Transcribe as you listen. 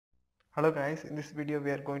Hello guys, in this video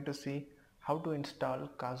we are going to see how to install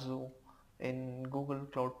Kazoo in Google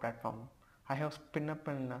Cloud Platform. I have spin up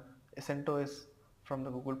an CentOS from the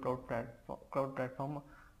Google Cloud Platform,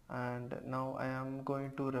 and now I am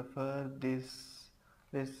going to refer this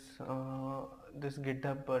this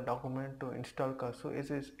GitHub document to install Kazoo.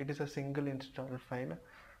 It is a single install file.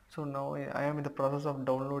 So now I am in the process of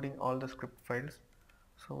downloading all the script files.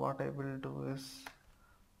 So what I will do is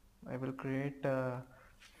I will create a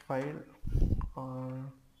file uh,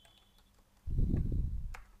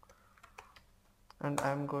 and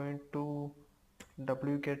I am going to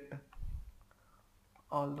wget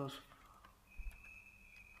all those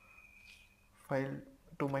file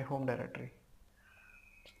to my home directory.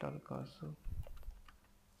 Install Kazoo.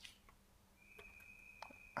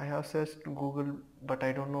 I have searched Google, but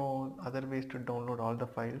I don't know other ways to download all the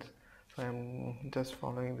files, so I am just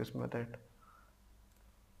following this method.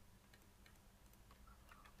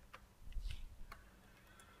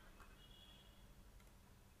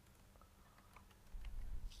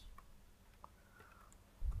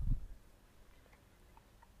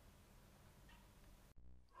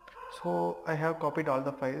 So I have copied all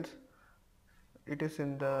the files. It is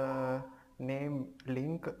in the name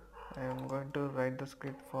link. I am going to write the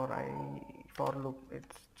script for loop.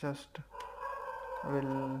 It's just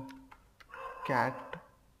will cat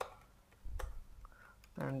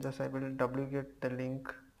and just I will wget the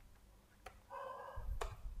link.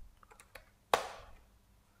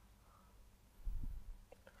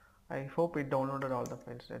 I hope it downloaded all the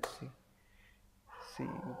files. Let's see,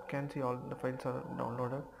 you can see all the files are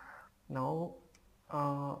downloaded now.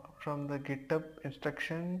 From the GitHub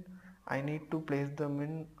instruction I need to place them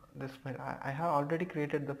in this file. I have already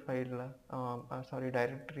created the file,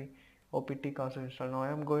 directory opt Kazoo install. Now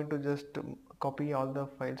I am going to just copy all the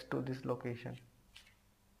files to this location.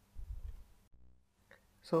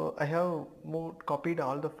 So I have copied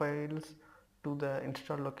all the files to the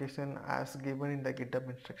install location as given in the GitHub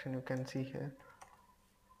instruction. You can see here.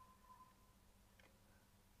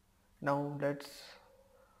 Now let's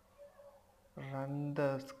run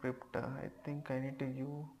the script. I think I need to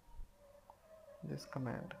use this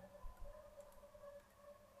command.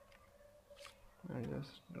 I'm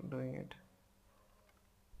just doing it.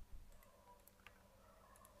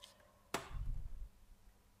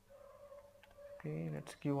 Okay,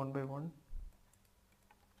 let's queue one by one.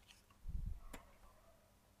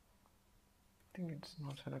 I think it's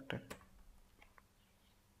not selected.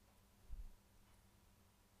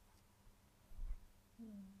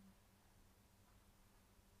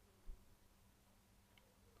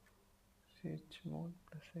 Chmod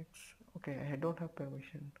 +X. Okay, I don't have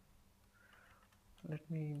permission. Let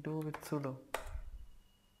me do with sudo.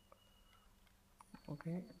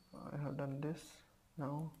 Okay, I have done this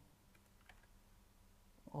now.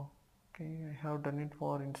 Okay, I have done it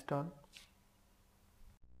for install.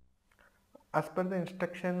 As per the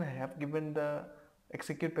instruction, I have given the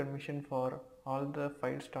execute permission for all the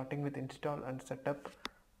files starting with install and setup.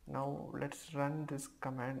 Now let's run this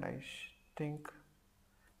command. I think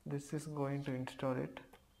this is going to install it.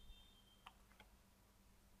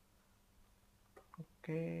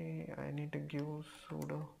 Okay, I need to give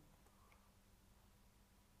sudo.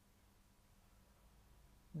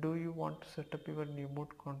 Do you want to set up your new boot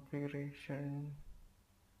configuration?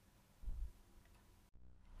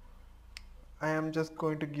 I am just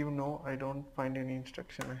going to give no. I don't find any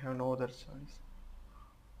instruction. I have no other choice.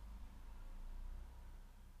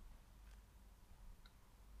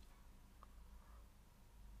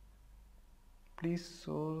 Please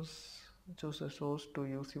choose a source to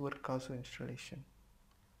use your Kazoo installation.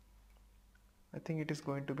 I think it is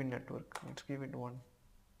going to be network. Let's give it one.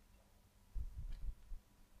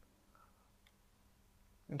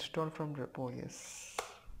 Install from repo, yes.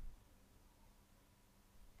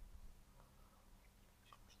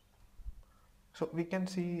 So we can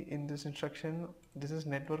see in this instruction, this is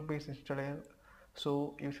network based installer.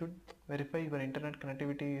 So you should verify your internet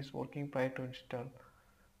connectivity is working prior to install.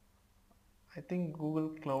 I think Google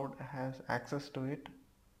Cloud has access to it.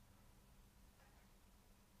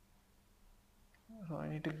 So I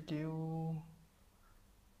need to give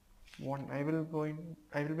one. I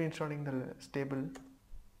will be installing the stable.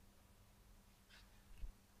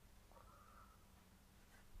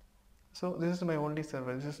 So this is my only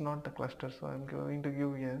server. This is not the cluster. So I'm going to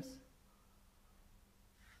give yes.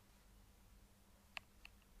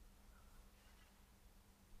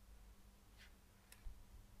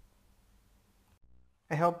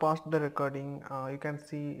 I have paused the recording. You can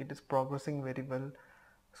see it is progressing very well.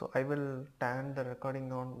 So I will turn the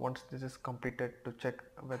recording on once this is completed to check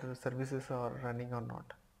whether the services are running or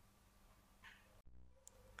not.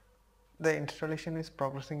 The installation is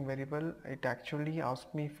progressing very well. It actually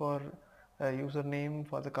asked me for a username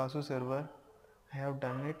for the Kazoo server. I have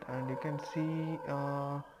done it, and you can see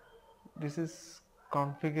this is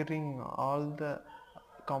configuring all the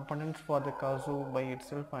components for the Kazoo by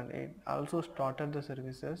itself, and it also started the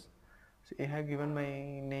services. So I have given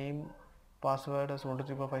my name, password as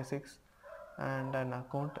 123456 and an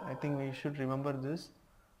account. I think we should remember this.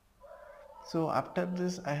 So after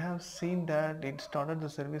this, I have seen that it started the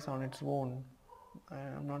service on its own. I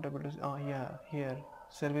am not able to. Oh yeah, here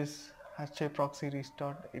service hashtag proxy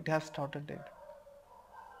restart. It has started it.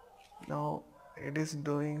 Now it is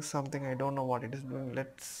doing something. I don't know what it is doing.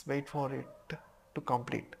 Let's wait for it to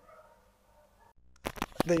complete.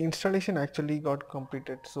 The installation actually got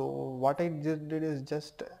completed. So what I just did is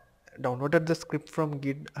just downloaded the script from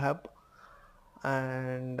GitHub,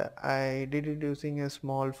 and I did it using a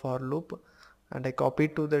small for loop, and I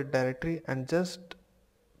copied to the directory and just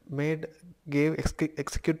made gave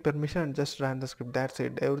execute permission and just ran the script. That's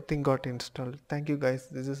it. Everything got installed. Thank you guys.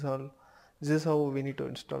 This is all. This is how we need to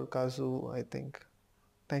install Kazoo, I think.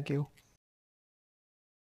 Thank you.